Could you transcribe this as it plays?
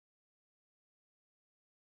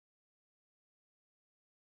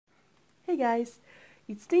Hey guys,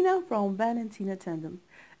 it's Tina from Ben&Tina Tandem,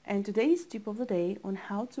 and today's tip of the day on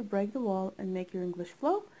how to break the wall and make your English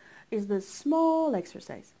flow is this small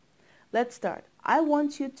exercise. Let's start. I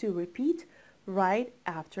want you to repeat right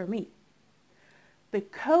after me. The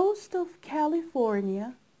coast of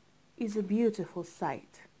California is a beautiful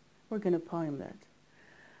sight. We're going to poem that.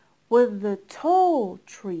 With the tall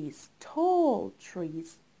trees,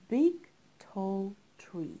 big tall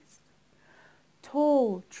trees.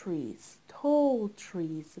 Tall trees,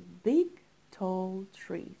 big tall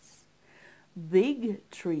trees. Big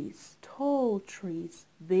trees, tall trees,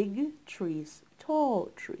 big trees, tall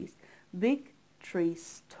trees. Big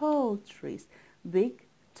trees, tall trees, big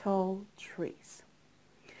tall trees.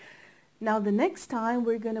 Now the next time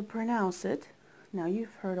we're going to pronounce it, now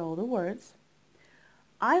you've heard all the words,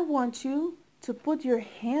 I want you to put your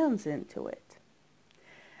hands into it.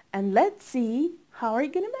 And let's see how are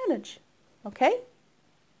you going to manage. Okay?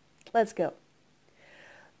 Let's go.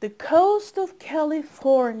 The coast of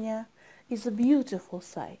California is a beautiful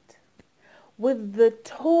sight. With the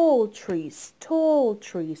tall trees,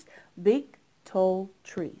 big tall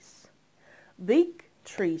trees. Big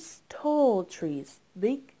trees, tall trees,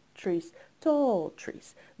 big trees, tall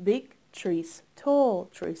trees. Big trees, tall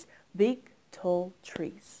trees, big tall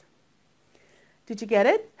trees. Did you get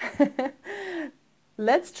it?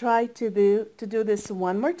 Let's try to do this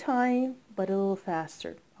one more time, but a little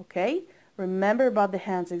faster, okay? Remember about the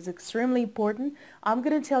hands, it's extremely important. I'm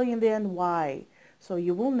going to tell you in the end why, so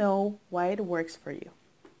you will know why it works for you.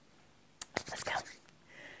 Let's go.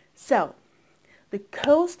 So, the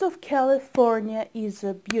coast of California is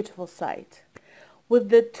a beautiful sight. With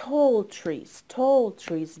the tall trees,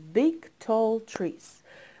 big tall trees.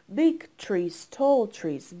 Big trees, tall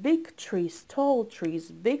trees, big trees, tall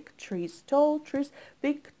trees, big trees, tall trees,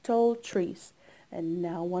 big tall trees. And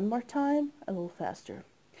now one more time, a little faster.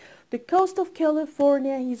 The coast of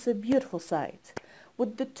California is a beautiful sight.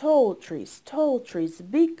 With the tall trees,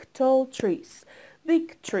 big tall trees.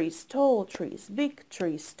 Big trees, tall trees, big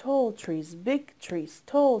trees, tall trees, big trees,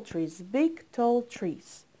 tall trees, big tall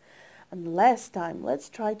trees. And last time, let's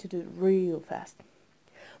try to do it real fast.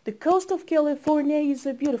 The coast of California is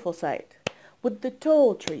a beautiful sight. With the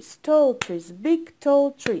tall trees, big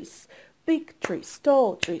tall trees. Big trees,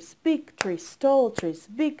 tall trees, big trees, tall trees,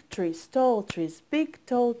 big trees, tall trees, big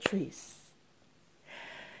tall trees.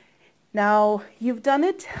 Now, you've done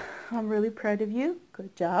it. I'm really proud of you.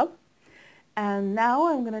 Good job. And now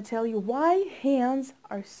I'm going to tell you why hands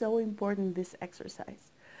are so important in this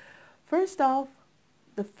exercise. First off,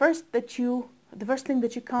 the first thing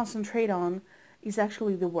that you concentrate on is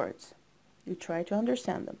actually the words. You try to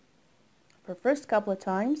understand them. For the first couple of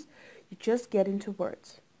times, you just get into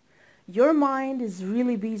words. Your mind is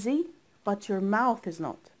really busy, but your mouth is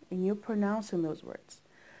not, and you're pronouncing those words.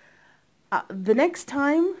 The next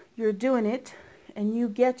time you're doing it, and you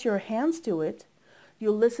get your hands to it,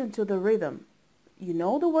 you listen to the rhythm. You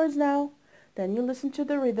know the words now, then you listen to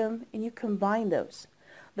the rhythm, and you combine those.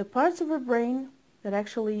 The parts of your brain that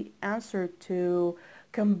actually answer to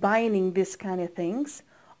combining this kind of things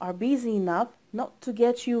are busy enough not to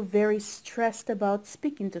get you very stressed about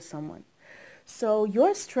speaking to someone. So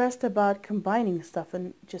you're stressed about combining stuff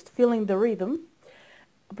and just feeling the rhythm,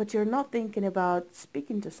 but you're not thinking about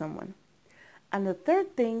speaking to someone. And the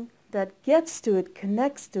third thing that gets to it,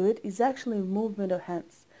 connects to it, is actually movement of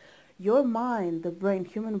hands. Your mind, the brain,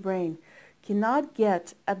 human brain, cannot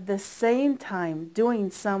get at the same time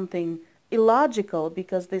doing something illogical,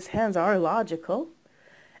 because these hands are illogical,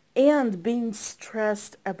 and being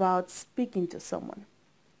stressed about speaking to someone.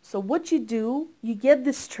 So what you do, you get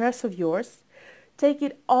this stress of yours, take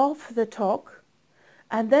it off the talk,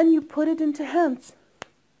 and then you put it into hands.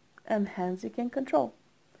 And hands you can control.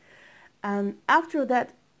 And after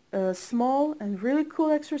that small and really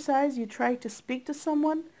cool exercise, you try to speak to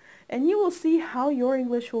someone, and you will see how your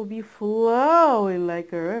English will be flowing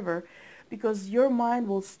like a river, because your mind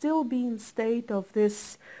will still be in state of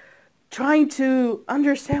this trying to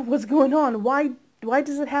understand what's going on. Why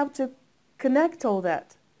does it have to connect all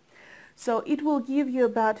that? So it will give you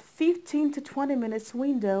about 15 to 20 minutes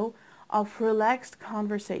window of relaxed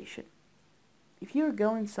conversation. If you're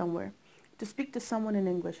going somewhere to speak to someone in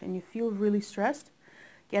English and you feel really stressed,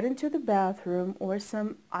 get into the bathroom or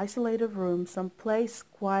some isolated room, some place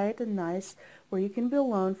quiet and nice where you can be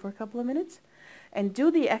alone for a couple of minutes, and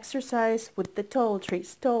do the exercise with the tall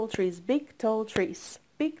trees, big tall trees.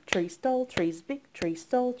 Big trees, tall trees, big trees,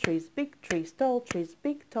 tall trees, big trees, tall trees,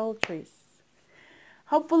 big tall trees.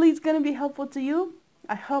 Hopefully it's going to be helpful to you.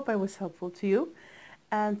 I hope I was helpful to you.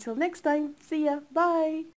 Until next time, see ya.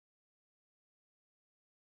 Bye.